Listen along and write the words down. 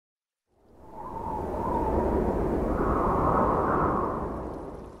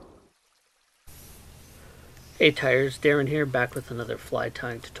Hey Tires, Darren here, back with another fly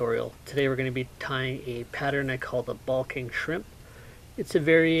tying tutorial. Today we're going to be tying a pattern I call the Balking shrimp. It's a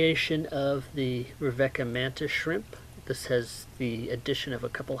variation of the Veverka Mantis shrimp. This has the addition of a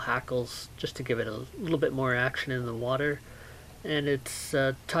couple hackles just to give it a little bit more action in the water. And it's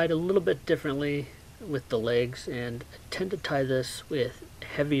tied a little bit differently with the legs, and I tend to tie this with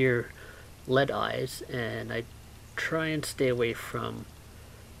heavier lead eyes, and I try and stay away from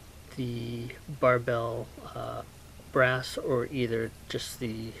the barbell brass or either just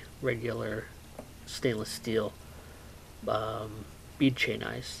the regular stainless steel bead chain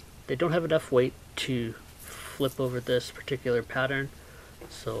eyes. They don't have enough weight to flip over this particular pattern,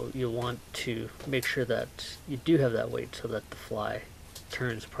 so you'll want to make sure that you do have that weight so that the fly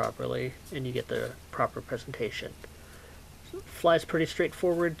turns properly and you get the proper presentation. So the fly is pretty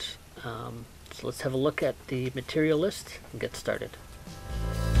straightforward, so let's have a look at the material list and get started.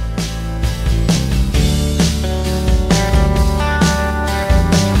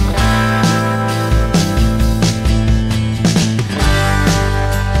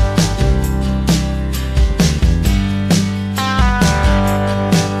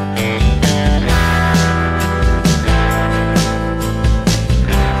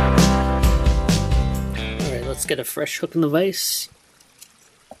 Let's get a fresh hook in the vise.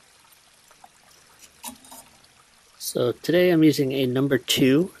 So today I'm using a number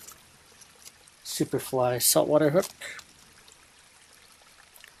 2 Superfly saltwater hook.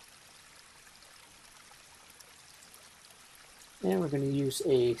 And we're going to use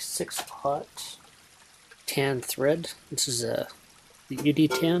a 6-aught tan thread. This is the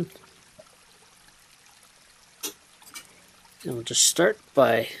UD tan. And we'll just start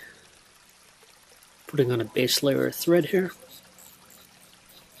by putting on a base layer of thread here,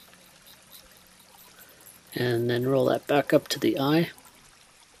 and then roll that back up to the eye.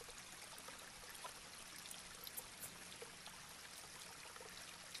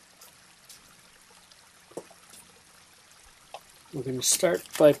 We're going to start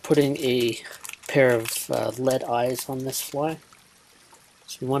by putting a pair of lead eyes on this fly.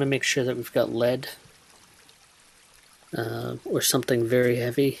 So we want to make sure that we've got lead or something very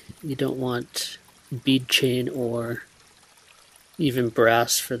heavy. You don't want bead chain or even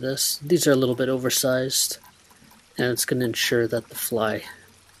brass for this. These are a little bit oversized, and it's going to ensure that the fly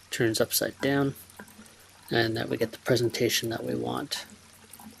turns upside down and that we get the presentation that we want.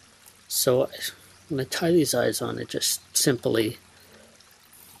 So when I tie these eyes on, I just simply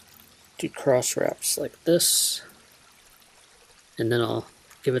do cross wraps like this, and then I'll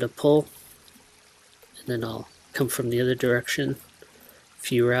give it a pull, and then I'll come from the other direction, a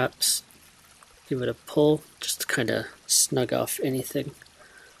few wraps, give it a pull just to kind of snug off anything,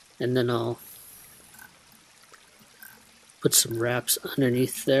 and then I'll put some wraps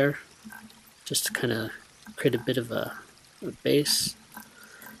underneath there just to kind of create a bit of a base,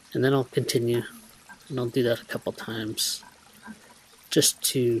 and then I'll continue, and I'll do that a couple times just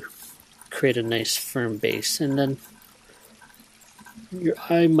to create a nice firm base. And then your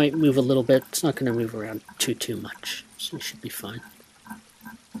eye might move a little bit. It's not going to move around too much, so you should be fine.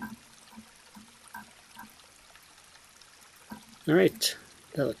 Alright,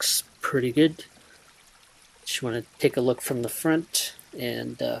 that looks pretty good. Just want to take a look from the front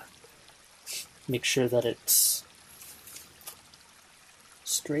and make sure that it's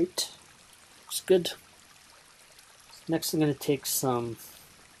straight. Looks good. Next I'm going to take some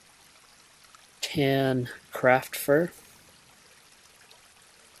tan craft fur.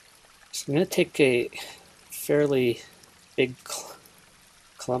 So I'm going to take a fairly big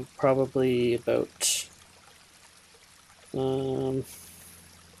clump, probably about well,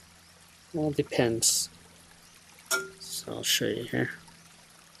 it depends. So I'll show you here.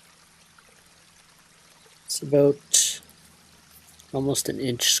 It's about almost an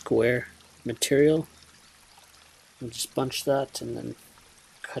inch square material. I'll just bunch that and then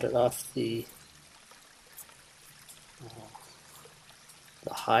cut it off the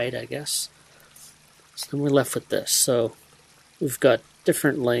hide, I guess. So then we're left with this. So we've got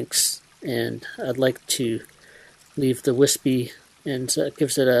different lengths, and I'd like to leave the wispy ends. It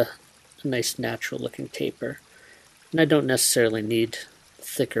gives it a nice natural looking taper. And I don't necessarily need the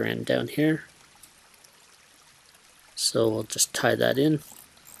thicker end down here. So we'll just tie that in.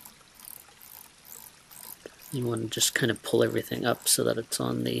 You want to just kind of pull everything up so that it's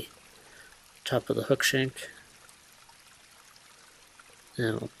on the top of the hook shank.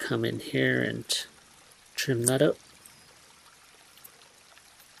 And we'll come in here and trim that out.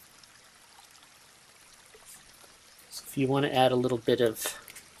 So if you want to add a little bit of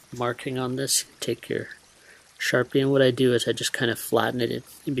marking on this, take your Sharpie, and what I do is I just kind of flatten it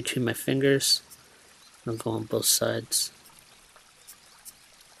in between my fingers I'll go on both sides.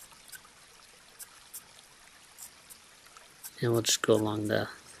 And we'll just go along the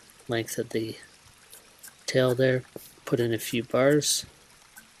length of the tail there, put in a few bars.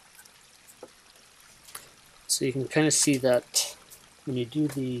 So you can kind of see that when you do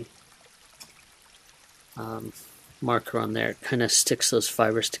the marker on there, it kind of sticks those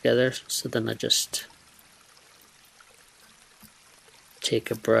fibers together. So then I just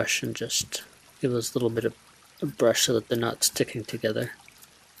take a brush and just give those a little bit of a brush so that they're not sticking together.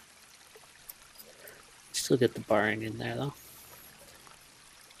 Still get the barring in there though.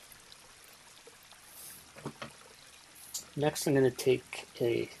 Next I'm going to take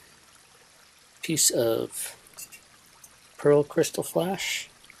a piece of pearl crystal flash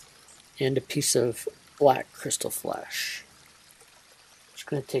and a piece of black crystal flash. I'm just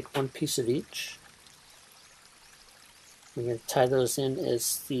going to take one piece of each. I'm going to tie those in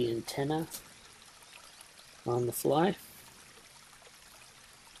as the antenna on the fly.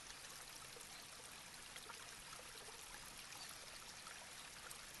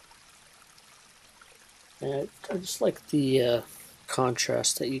 And I just like the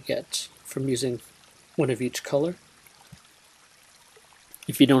contrast that you get from using one of each color.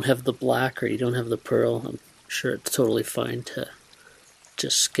 If you don't have the black or you don't have the pearl, I'm sure it's totally fine to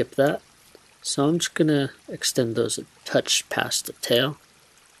just skip that. So I'm just going to extend those a touch past the tail.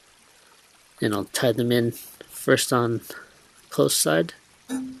 And I'll tie them in first on the close side.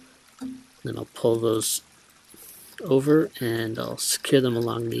 Then I'll pull those over and I'll secure them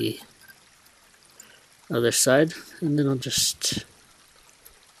along the other side, and then I'll just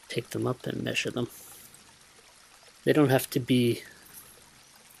take them up and measure them. They don't have to be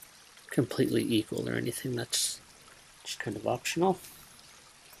completely equal or anything, that's just kind of optional.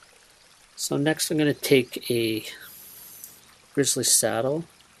 So next I'm going to take a grizzly saddle.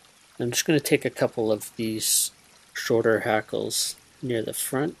 I'm just going to take a couple of these shorter hackles near the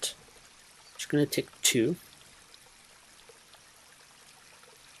front. I'm just going to take two.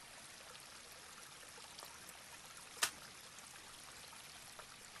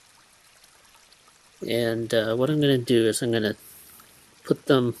 And what I'm going to do is I'm going to put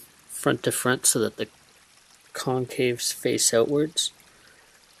them front to front so that the concaves face outwards.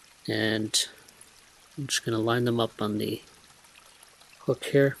 And I'm just going to line them up on the hook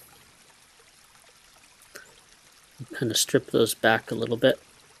here. And kind of strip those back a little bit.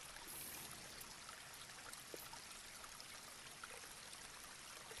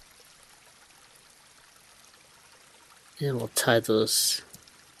 And we'll tie those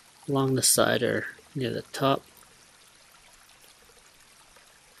along the side or near the top.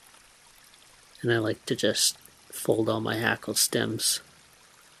 And I like to just fold all my hackle stems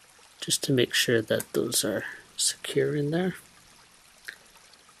just to make sure that those are secure in there.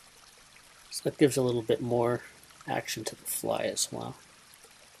 So that gives a little bit more action to the fly as well.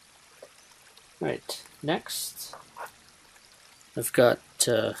 Right, next I've got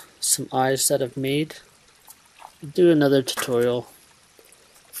some eyes that I've made. I'll do another tutorial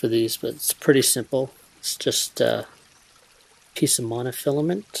for these, but it's pretty simple. It's just a piece of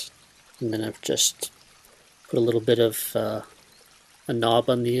monofilament, and then I've just put a little bit of a knob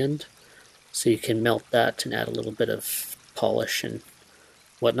on the end so you can melt that and add a little bit of polish and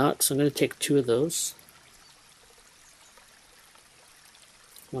whatnot. So I'm going to take two of those.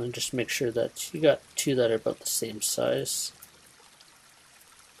 I want to just make sure that you got two that are about the same size.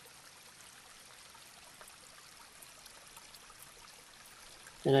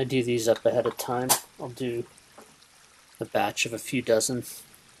 And I do these up ahead of time. I'll do a batch of a few dozen.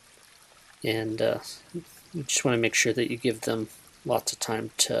 And you just want to make sure that you give them lots of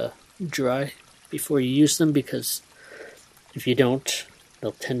time to dry before you use them, because if you don't,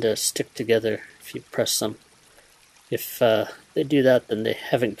 they'll tend to stick together if you press them. If they do that, then they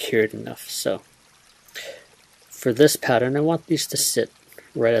haven't cured enough. So for this pattern, I want these to sit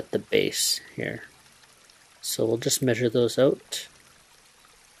right at the base here. So we'll just measure those out.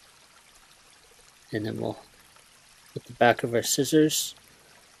 And then we'll, with the back of our scissors,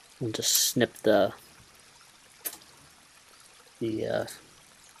 we'll just snip the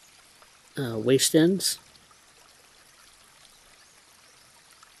waist ends.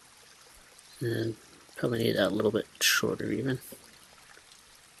 And probably need that a little bit shorter even.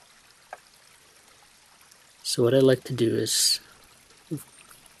 So what I like to do is,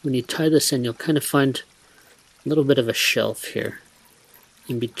 when you tie this in, you'll kind of find a little bit of a shelf here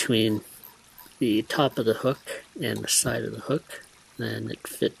in between the top of the hook and the side of the hook, and it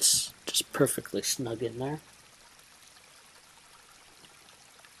fits just perfectly snug in there.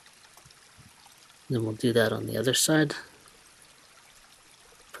 And then we'll do that on the other side.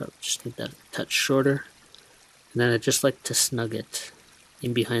 Probably just need that a touch shorter. And then I just like to snug it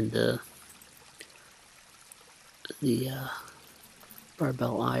in behind the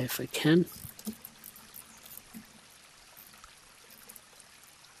barbell eye if I can.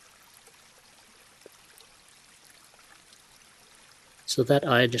 So that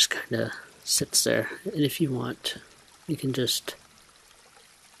eye just kind of sits there. And if you want, you can just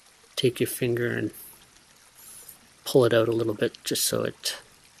take your finger and pull it out a little bit just so it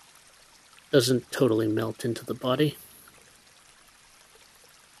doesn't totally melt into the body.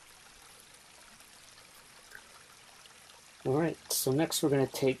 Alright, so next we're going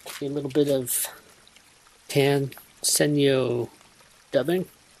to take a little bit of tan Senyo dubbing.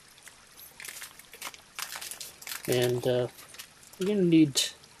 And you're going to need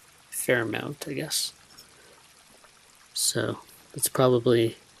a fair amount, I guess. So it's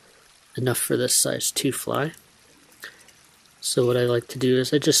probably enough for this size 2 fly. So what I like to do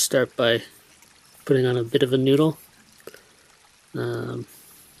is I just start by putting on a bit of a noodle, about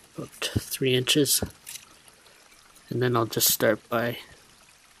 3 inches, and then I'll just start by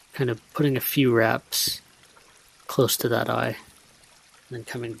kind of putting a few wraps close to that eye, and then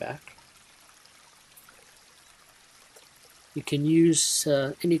coming back. You can use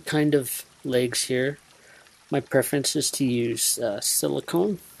any kind of legs here. My preference is to use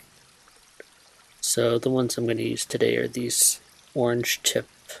silicone. So the ones I'm going to use today are these orange tip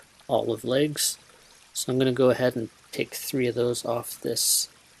olive legs. So I'm going to go ahead and take 3 of those off this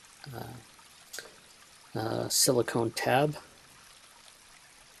silicone tab.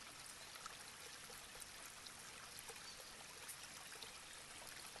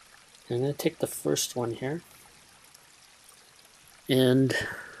 I'm going to take the first one here. And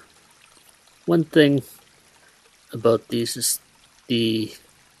one thing about these is the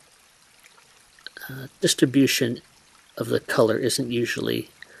distribution of the color isn't usually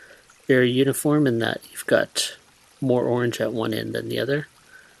very uniform in that you've got more orange at one end than the other.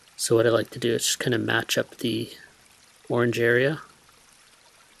 So what I like to do is just kind of match up the orange area,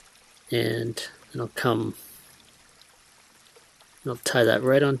 and then I'll tie that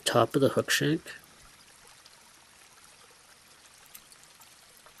right on top of the hook shank.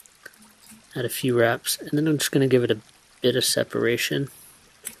 Add a few wraps, and then I'm just going to give it a bit of separation,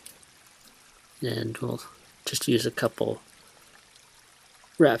 and we'll just use a couple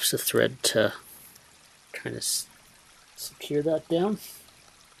wraps of thread to kind of secure that down.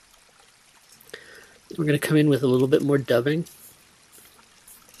 We're going to come in with a little bit more dubbing.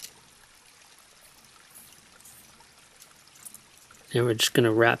 And we're just going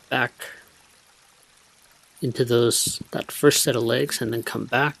to wrap back into that first set of legs and then come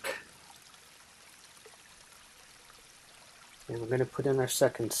back. And we're going to put in our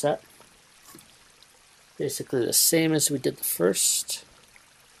second set. Basically the same as we did the first.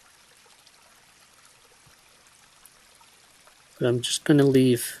 But I'm just going to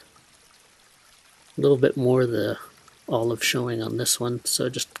leave a little bit more of the olive showing on this one. So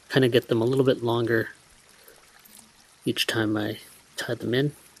just kind of get them a little bit longer each time I tie them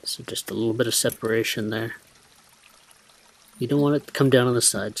in. So just a little bit of separation there. You don't want it to come down on the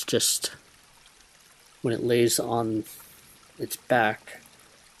sides, just when it lays on its back,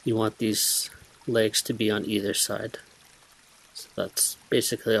 you want these legs to be on either side. So that's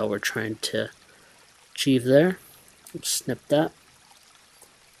basically all we're trying to achieve there. Just snip that.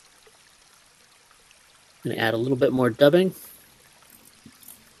 I'm going to add a little bit more dubbing.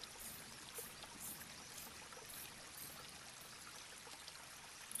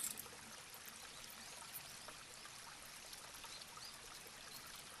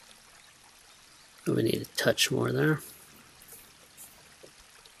 We need a touch more there.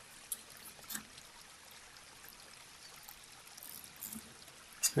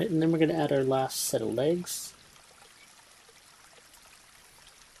 Right, and then we're going to add our last set of legs.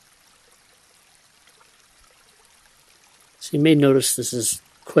 So you may notice this is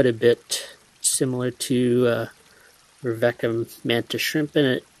quite a bit similar to Veverka Mantis shrimp, and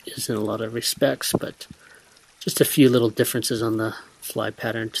it is in a lot of respects, but just a few little differences on the fly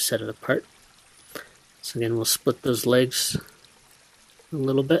pattern to set it apart. So again, we'll split those legs a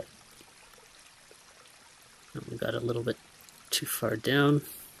little bit. And we got a little bit too far down.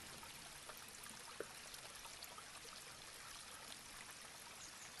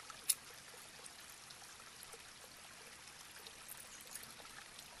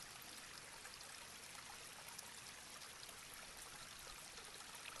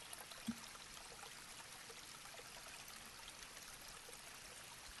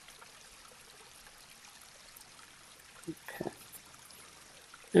 Okay.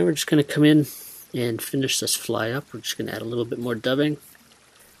 Now we're just going to come in and finish this fly up. We're just going to add a little bit more dubbing.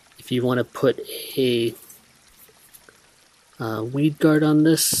 If you want to put a weed guard on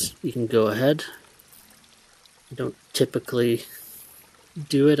this, you can go ahead. I don't typically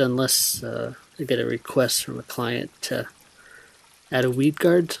do it unless I get a request from a client to add a weed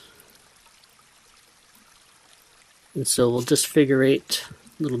guard. And so we'll just figure eight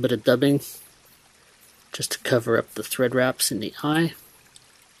a little bit of dubbing just to cover up the thread wraps in the eye.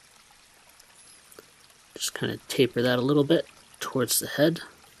 Just kind of taper that a little bit towards the head.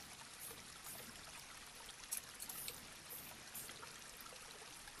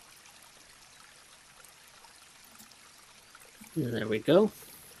 And there we go.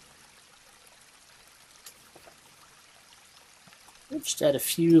 Just add a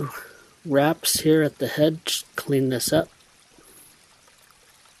few wraps here at the head, just clean this up.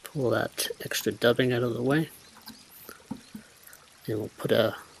 Pull that extra dubbing out of the way. And we'll put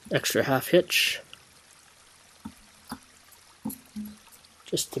a extra half hitch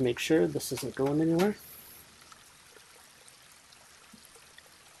just to make sure this isn't going anywhere.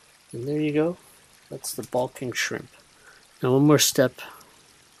 And there you go. That's the balking shrimp. Now one more step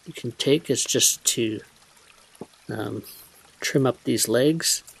you can take is just to trim up these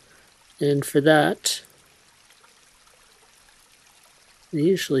legs. And for that, I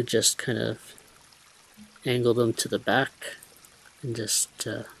usually just kind of angle them to the back and just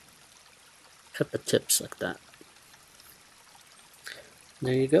cut the tips like that.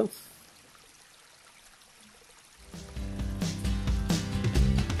 There you go.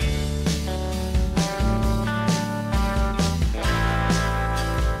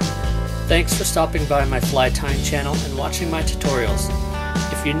 Thanks for stopping by my fly tying channel and watching my tutorials.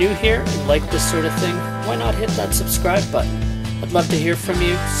 If you're new here and like this sort of thing, why not hit that subscribe button? I'd love to hear from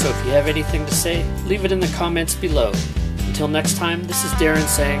you, so if you have anything to say, leave it in the comments below. Until next time, this is Darren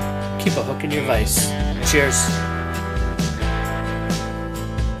saying, keep a hook in your vise. Cheers.